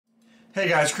Hey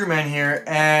guys, Crewman here,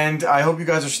 and I hope you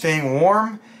guys are staying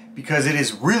warm because it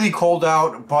is really cold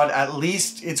out, but at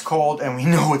least it's cold and we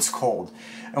know it's cold.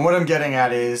 And what I'm getting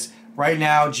at is, right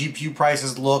now GPU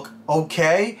prices look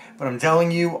okay, but I'm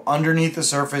telling you, underneath the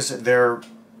surface, they're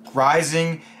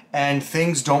rising and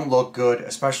things don't look good,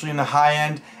 especially in the high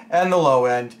end and the low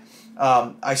end.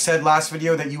 I said last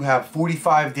video that you have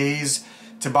 45 days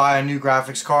to buy a new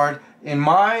graphics card. In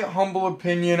my humble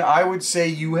opinion, I would say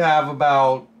you have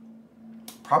about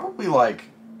probably like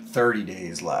 30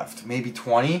 days left, maybe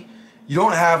 20. You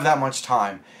don't have that much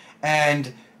time.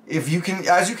 And if you can,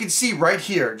 as you can see right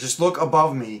here, just look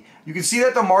above me, you can see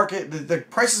that the market, the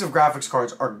prices of graphics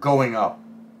cards are going up.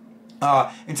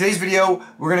 In today's video,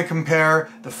 we're going to compare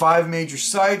the 5 major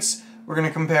sites. We're going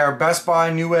to compare Best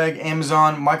Buy, Newegg,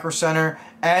 Amazon, Micro Center,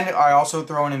 and I also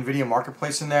throw an NVIDIA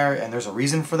Marketplace in there, and there's a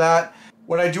reason for that.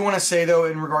 What I do want to say though,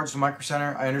 in regards to Micro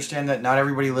Center, I understand that not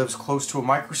everybody lives close to a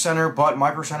Micro Center, but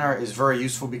Micro Center is very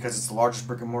useful because it's the largest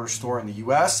brick and mortar store in the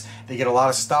US. They get a lot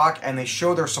of stock and they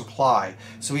show their supply.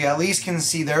 So we at least can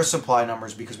see their supply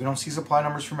numbers because we don't see supply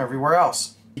numbers from everywhere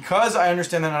else. Because I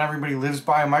understand that not everybody lives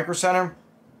by a Micro Center,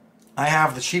 I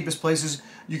have the cheapest places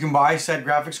you can buy said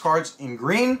graphics cards in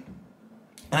green,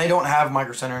 and I don't have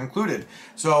Micro Center included.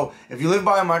 So if you live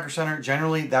by a Micro Center,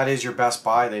 generally that is your Best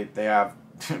Buy. They have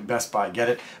Best Buy, get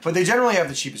it? But they generally have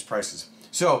the cheapest prices.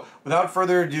 So without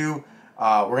further ado,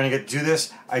 we're gonna do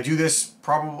this. I'm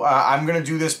gonna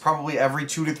do this probably every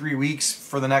 2 to 3 weeks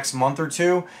for the next month or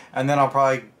two, and then I'll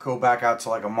probably go back out to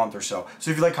like a month or so.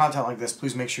 So if you like content like this,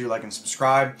 please make sure you like and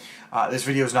subscribe. This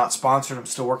video is not sponsored. I'm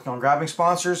still working on grabbing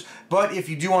sponsors, but if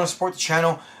you do want to support the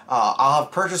channel, I'll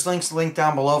have purchase links linked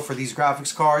down below for these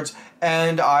graphics cards,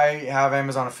 and I have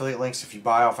Amazon affiliate links. If you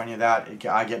buy off any of that,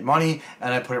 I get money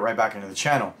and I put it right back into the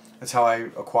channel. That's how I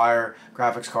acquire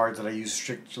graphics cards that I use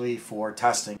strictly for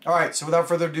testing. Alright, so without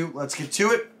further ado, let's get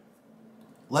to it.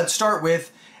 Let's start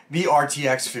with the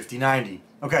RTX 5090.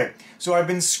 Okay, so I've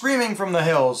been screaming from the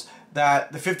hills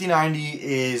that the 5090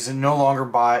 is no longer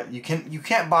you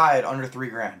can't buy it under $3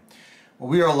 grand. Well,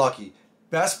 we are lucky.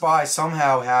 Best Buy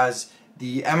somehow has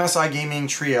the MSI Gaming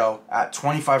Trio at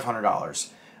 $2,500.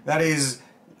 That is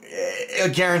a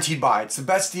guaranteed buy. It's the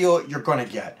best deal you're gonna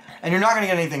get, and you're not gonna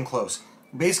get anything close.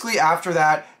 Basically, after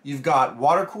that, you've got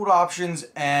water-cooled options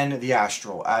and the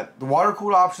Astral. The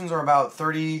water-cooled options are about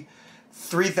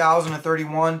 $33,000 to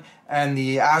 $31,000, and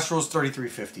the Astral's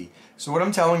 $3,350. So what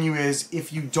I'm telling you is,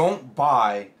 if you don't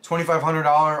buy $2,500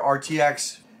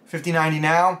 RTX 5090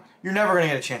 now, you're never going to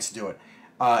get a chance to do it.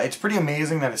 It's pretty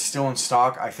amazing that it's still in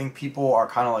stock. I think people are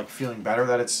kind of like feeling better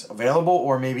that it's available,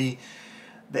 or maybe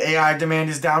the AI demand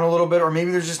is down a little bit, or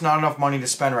maybe there's just not enough money to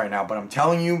spend right now. But I'm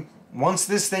telling you, once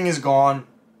this thing is gone,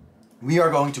 we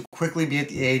are going to quickly be at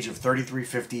the age of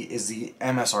 $3,350 is the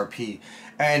MSRP.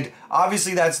 And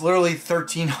obviously that's literally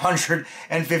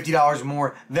 $1,350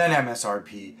 more than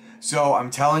MSRP. So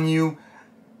I'm telling you,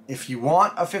 if you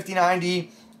want a 5090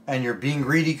 and you're being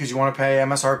greedy because you want to pay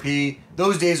MSRP,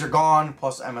 those days are gone,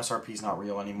 plus MSRP is not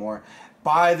real anymore.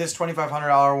 Buy this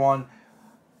 $2,500 one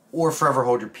or forever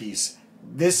hold your peace.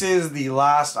 This is the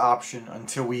last option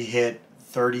until we hit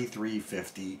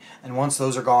 $3,350, and once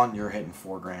those are gone, you're hitting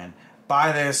 $4 grand.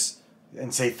 Buy this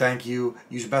and say thank you.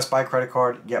 Use a Best Buy credit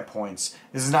card, get points.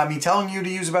 This is not me telling you to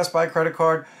use a Best Buy credit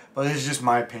card, but this is just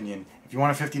my opinion. If you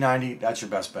want a 5090, that's your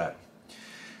best bet.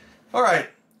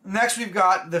 Alright, next we've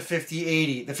got the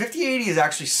 5080. The 5080 is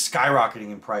actually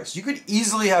skyrocketing in price. You could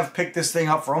easily have picked this thing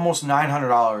up for almost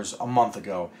 $900 a month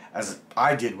ago, as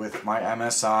I did with my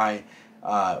MSI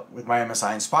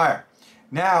Inspire.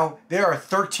 Now, there are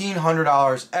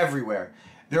 $1,300 everywhere.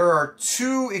 There are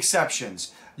 2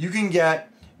 exceptions. You can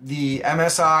get the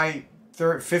MSI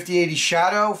 5080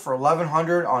 Shadow for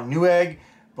 $1,100 on Newegg,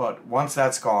 but once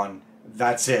that's gone,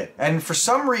 that's it. And for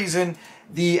some reason,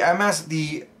 the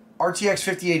RTX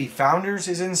 5080 Founders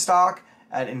is in stock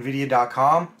at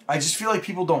NVIDIA.com. I just feel like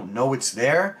people don't know it's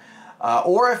there.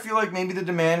 Or I feel like maybe the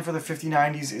demand for the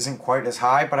 5090s isn't quite as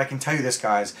high, but I can tell you this,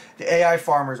 guys, the AI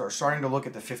farmers are starting to look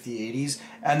at the 5080s,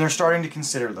 and they're starting to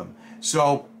consider them.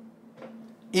 So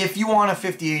if you want a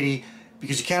 5080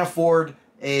 because you can't afford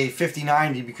a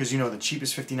 5090, because you know the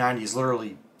cheapest 5090 is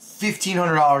literally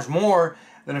 $1,500 more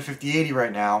than a 5080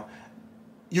 right now,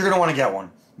 you're going to want to get one,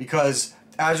 because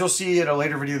as you'll see at a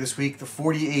later video this week, the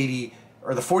 4080,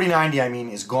 or the 4090 I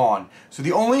mean, is gone. So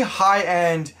the only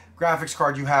high-end graphics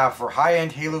card you have for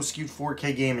high-end Halo skewed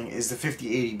 4K gaming is the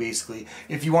 5080, basically,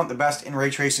 if you want the best in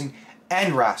ray tracing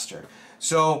and raster.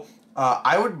 So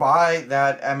I would buy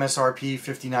that MSRP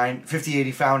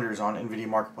 5080 Founders on NVIDIA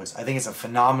Marketplace. I think it's a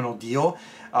phenomenal deal.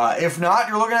 If not,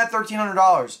 you're looking at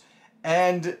 $1,300.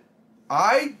 And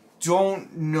I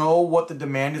don't know what the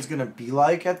demand is going to be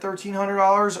like at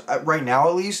 $1,300, right now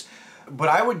at least. But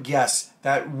I would guess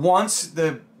that once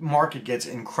the market gets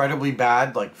incredibly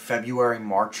bad, like February,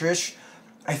 March-ish,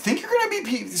 I think you're going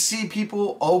to see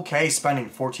people okay spending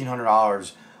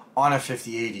 $1,400 on a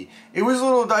 5080. It was a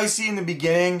little dicey in the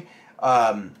beginning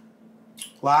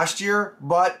last year,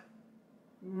 but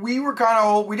we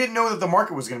didn't know that the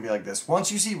market was going to be like this.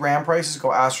 Once you see RAM prices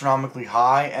go astronomically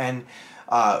high, and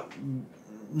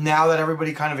now that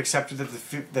everybody kind of accepted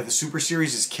that the Super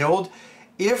Series is killed,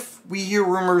 if we hear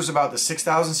rumors about the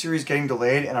 6000 series getting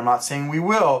delayed, and I'm not saying we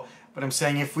will, but I'm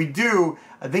saying if we do,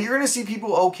 I think you're going to see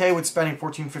people okay with spending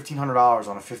 $1,400-$1,500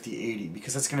 on a 5080,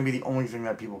 because that's going to be the only thing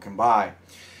that people can buy.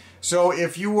 So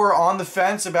if you were on the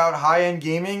fence about high-end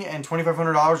gaming and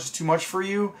 $2,500 is too much for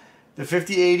you, the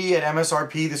 5080 at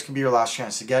MSRP, this could be your last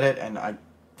chance to get it, and I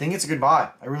think it's a good buy.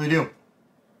 I really do.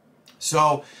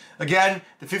 So again,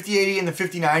 the 5080 and the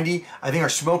 5090, I think are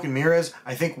smoke and mirrors.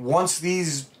 I think once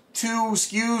these two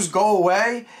SKUs go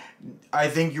away, I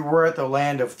think we're at the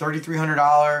land of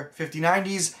 $3,300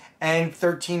 5090s and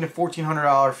 $1,300 to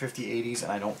 $1,400 5080s,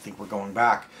 and I don't think we're going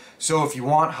back. So if you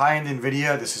want high-end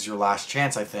NVIDIA, this is your last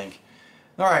chance, I think.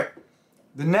 All right,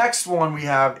 the next one we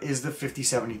have is the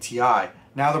 5070 Ti.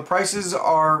 Now the prices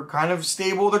are kind of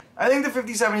stable. I think the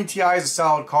 5070 Ti is a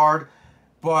solid card,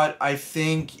 but I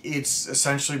think it's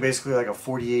essentially basically like a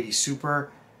 4080 Super,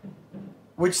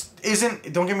 which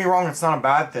isn't, don't get me wrong, it's not a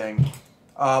bad thing,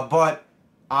 but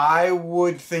I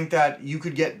would think that you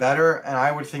could get better, and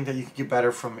I would think that you could get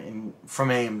better from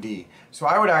AMD. So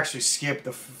I would actually skip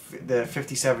the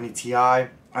 5070 Ti. I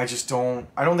don't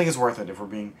think it's worth it, if we're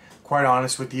being quite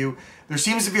honest with you. There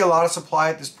seems to be a lot of supply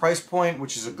at this price point,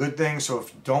 which is a good thing. So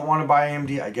if you don't want to buy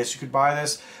AMD, I guess you could buy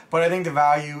this. But I think the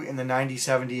value in the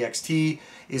 9070 XT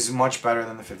is much better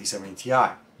than the 5070 Ti.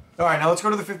 All right, now let's go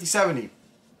to the 5070.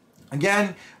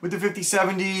 Again, with the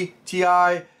 5070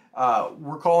 Ti,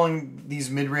 we're calling these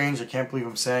mid-range. I can't believe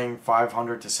I'm saying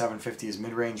 500 to 750 is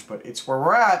mid-range, but it's where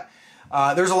we're at.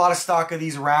 There's a lot of stock of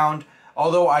these around.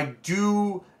 Although I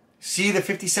do see the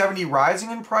 5070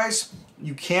 rising in price,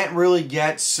 you can't really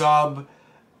get sub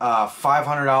 $500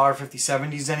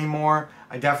 5070s anymore.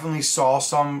 I definitely saw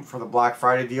some for the Black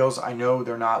Friday deals. I know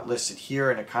they're not listed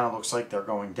here, and it kind of looks like they're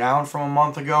going down from a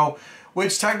month ago,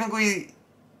 which technically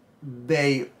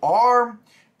they are,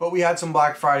 but we had some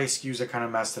Black Friday SKUs that kind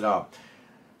of messed it up.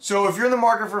 So if you're in the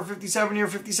market for a 5070 or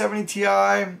 5070 Ti,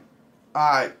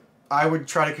 I would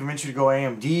try to convince you to go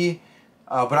AMD.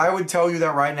 But I would tell you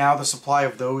that right now the supply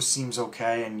of those seems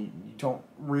okay, and you don't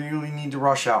really need to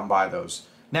rush out and buy those.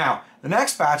 Now, the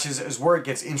next batch is where it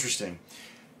gets interesting.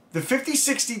 The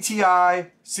 5060 Ti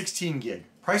 16 gig.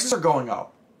 Prices are going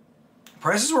up.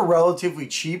 Prices were relatively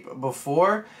cheap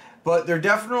before, but they're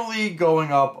definitely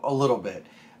going up a little bit.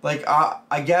 Like,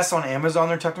 I guess on Amazon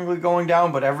they're technically going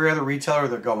down, but every other retailer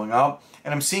they're going up.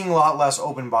 And I'm seeing a lot less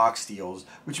open box deals,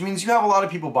 which means you have a lot of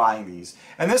people buying these.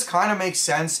 And this kind of makes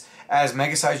sense, as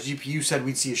Megasize GPU said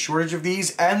we'd see a shortage of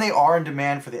these, and they are in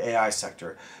demand for the AI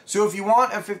sector. So if you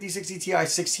want a 5060 Ti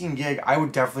 16 gig, I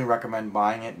would definitely recommend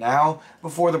buying it now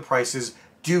before the prices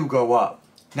do go up.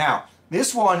 Now,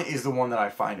 this one is the one that I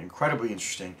find incredibly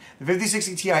interesting. The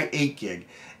 5060 Ti 8 gig.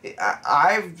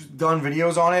 I've done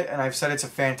videos on it, and I've said it's a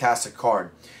fantastic card.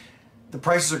 The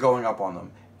prices are going up on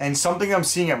them. And something I'm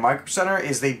seeing at Micro Center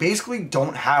is they basically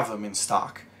don't have them in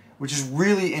stock, which is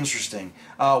really interesting.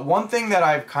 One thing that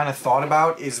I've kind of thought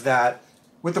about is that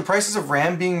with the prices of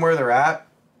RAM being where they're at,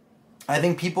 I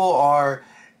think people are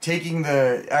taking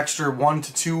the extra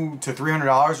 $100 to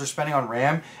 $300 they're spending on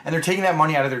RAM, and they're taking that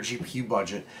money out of their GPU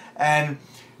budget. And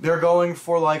they're going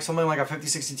for like something like a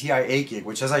 5060 Ti 8 gig,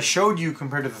 which, as I showed you,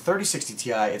 compared to the 3060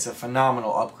 Ti, it's a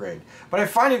phenomenal upgrade. But I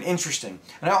find it interesting.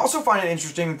 And I also find it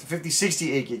interesting that the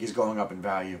 5060 8 gig is going up in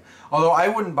value. Although I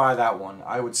wouldn't buy that one.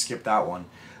 I would skip that one.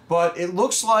 But it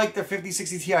looks like the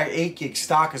 5060 Ti 8 gig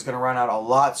stock is going to run out a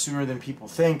lot sooner than people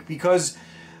think, because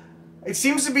it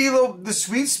seems to be the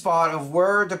sweet spot of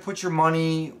where to put your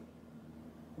money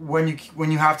when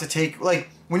you have to take, like,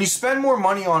 when you spend more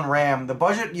money on RAM, the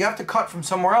budget you have to cut from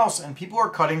somewhere else, and people are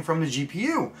cutting from the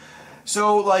GPU.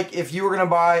 So, like, if you were going to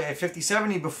buy a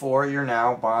 5070 before, you're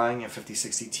now buying a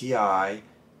 5060 Ti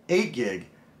 8 gig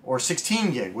or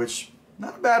 16 gig, which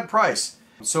not a bad price.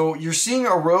 So you're seeing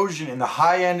erosion in the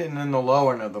high end and in the low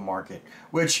end of the market,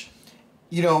 which,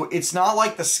 you know, it's not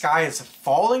like the sky is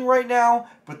falling right now,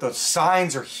 but the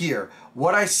signs are here.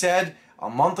 What I said a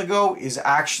month ago is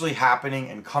actually happening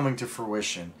and coming to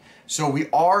fruition. So we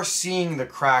are seeing the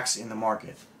cracks in the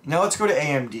market. Now let's go to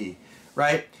AMD,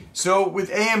 right? So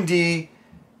with AMD,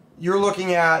 you're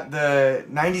looking at the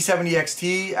 9070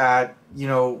 XT at, you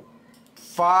know,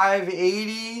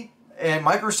 $580 at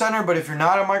Micro Center, but if you're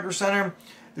not at Micro Center,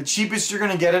 the cheapest you're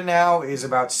going to get it now is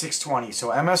about $620. So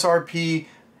MSRP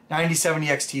 9070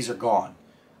 XTs are gone,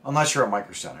 unless you're at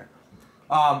Micro Center.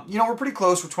 You know, we're pretty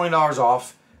close. We're $20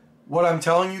 off. What I'm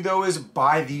telling you though is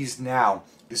buy these now.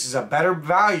 This is a better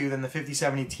value than the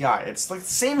 5070 Ti. It's like the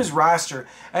same as raster,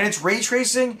 and its ray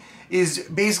tracing is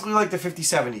basically like the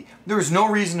 5070. There is no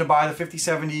reason to buy the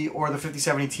 5070 or the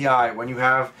 5070 Ti when you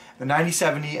have the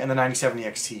 9070 and the 9070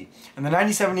 XT. And the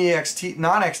 9070 XT,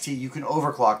 non-XT, you can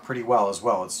overclock pretty well as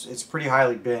well. It's pretty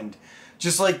highly binned,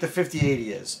 just like the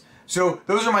 5080 is. So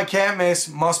those are my can't miss,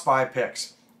 must buy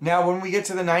picks. Now when we get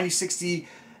to the 9060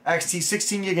 XT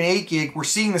 16 gig and 8 gig, we're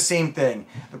seeing the same thing.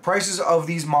 The prices of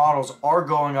these models are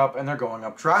going up, and they're going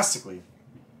up drastically.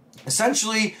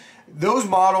 Essentially, those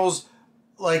models,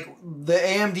 like the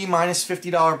AMD minus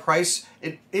 $50 price,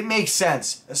 it makes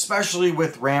sense, especially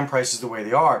with RAM prices the way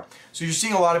they are. So you're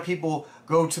seeing a lot of people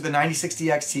go to the 9060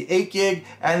 XT 8 gig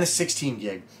and the 16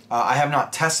 gig. I have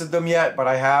not tested them yet, but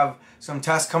I have some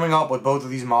tests coming up with both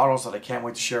of these models that I can't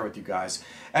wait to share with you guys.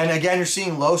 And again, you're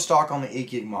seeing low stock on the 8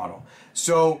 gig model.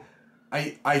 So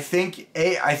I think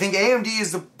AMD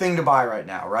is the thing to buy right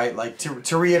now, right? Like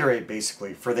to reiterate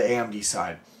basically for the AMD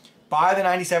side. Buy the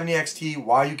 9070 XT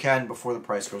while you can before the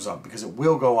price goes up, because it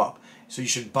will go up. So you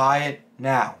should buy it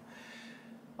now.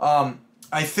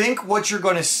 I think what you're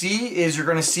going to see is you're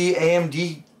going to see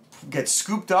AMD get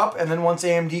scooped up, and then once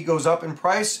AMD goes up in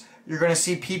price, you're going to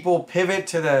see people pivot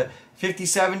to the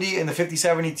 5070 and the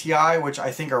 5070 Ti, which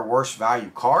I think are worse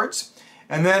value cards.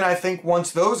 And then I think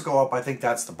once those go up, I think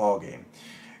that's the ball game.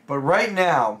 But right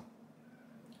now,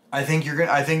 I think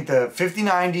the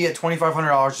 5090 at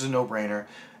 $2,500 is a no-brainer.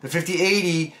 The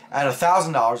 5080 at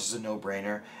 $1,000 is a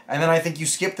no-brainer. And then I think you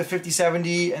skip the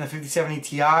 5070 and the 5070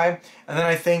 Ti. And then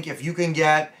I think if you can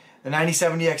get the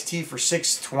 9070 XT for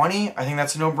 $620, I think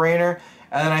that's a no-brainer.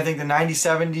 And then I think the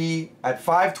 9070 at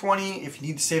 $520, if you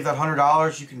need to save that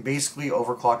 $100, you can basically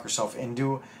overclock yourself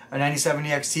into a 9070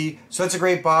 XT. So that's a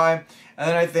great buy. And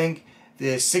then I think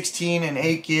the 16 and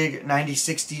 8 gig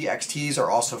 9060 XTs are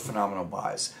also phenomenal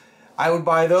buys. I would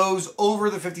buy those over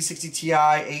the 5060 Ti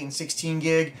 8 and 16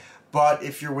 gig, but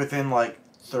if you're within like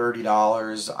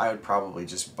 $30, I would probably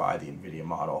just buy the NVIDIA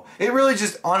model. It really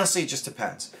just, honestly, it just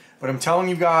depends. But I'm telling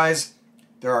you guys,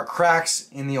 there are cracks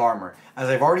in the armor. As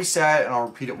I've already said, and I'll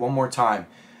repeat it one more time,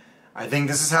 I think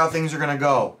this is how things are going to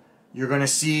go. You're going to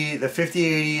see the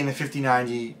 5080 and the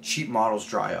 5090 cheap models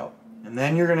dry up. And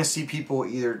then you're going to see people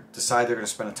either decide they're going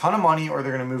to spend a ton of money, or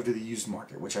they're going to move to the used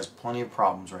market, which has plenty of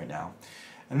problems right now.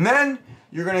 And then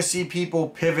you're going to see people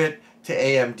pivot to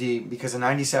AMD, because the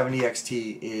 9070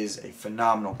 XT is a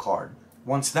phenomenal card.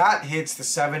 Once that hits the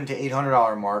 $700 to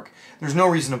 $800 mark, there's no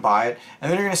reason to buy it. And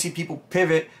then you're going to see people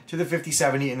pivot to the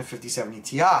 5070 and the 5070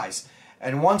 Ti's.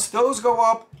 And once those go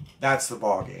up, that's the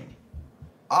ball game.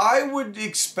 I would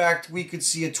expect we could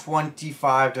see a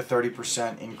 25 to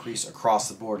 30% increase across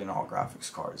the board in all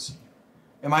graphics cards.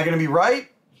 Am I going to be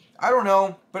right? I don't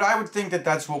know, but I would think that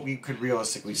that's what we could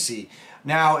realistically see.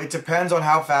 Now, it depends on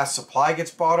how fast supply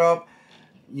gets bought up.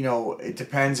 You know, it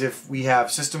depends if we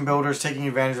have system builders taking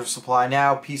advantage of supply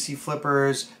now, PC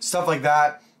flippers, stuff like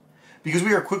that. Because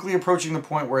we are quickly approaching the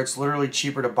point where it's literally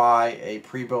cheaper to buy a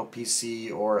pre-built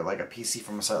PC, or like a PC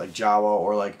from a site like Java,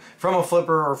 or like from a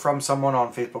flipper or from someone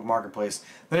on Facebook Marketplace,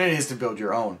 than it is to build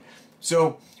your own.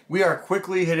 So we are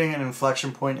quickly hitting an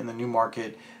inflection point in the new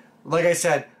market. Like I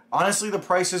said, honestly, the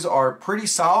prices are pretty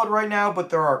solid right now,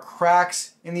 but there are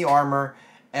cracks in the armor,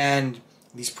 and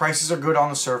these prices are good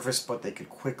on the surface, but they could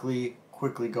quickly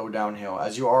go downhill.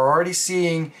 As you are already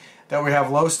seeing that we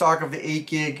have low stock of the 8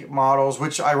 gig models,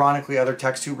 which ironically other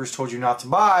tech tubers told you not to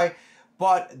buy,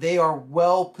 but they are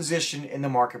well positioned in the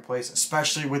marketplace,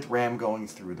 especially with RAM going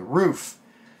through the roof.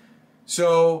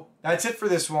 So that's it for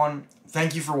this one.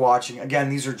 Thank you for watching. Again,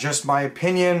 these are just my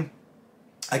opinion.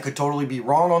 I could totally be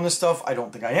wrong on this stuff. I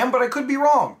don't think I am, but I could be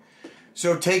wrong.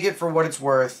 So take it for what it's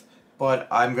worth. But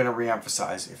I'm going to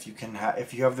reemphasize, if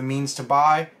you have the means to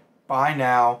buy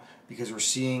now, because we're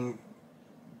seeing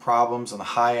problems on the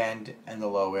high end and the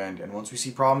low end. And once we see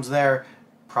problems there,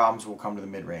 problems will come to the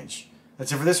mid-range.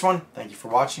 That's it for this one. Thank you for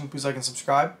watching. Please like and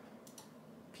subscribe.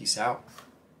 Peace out.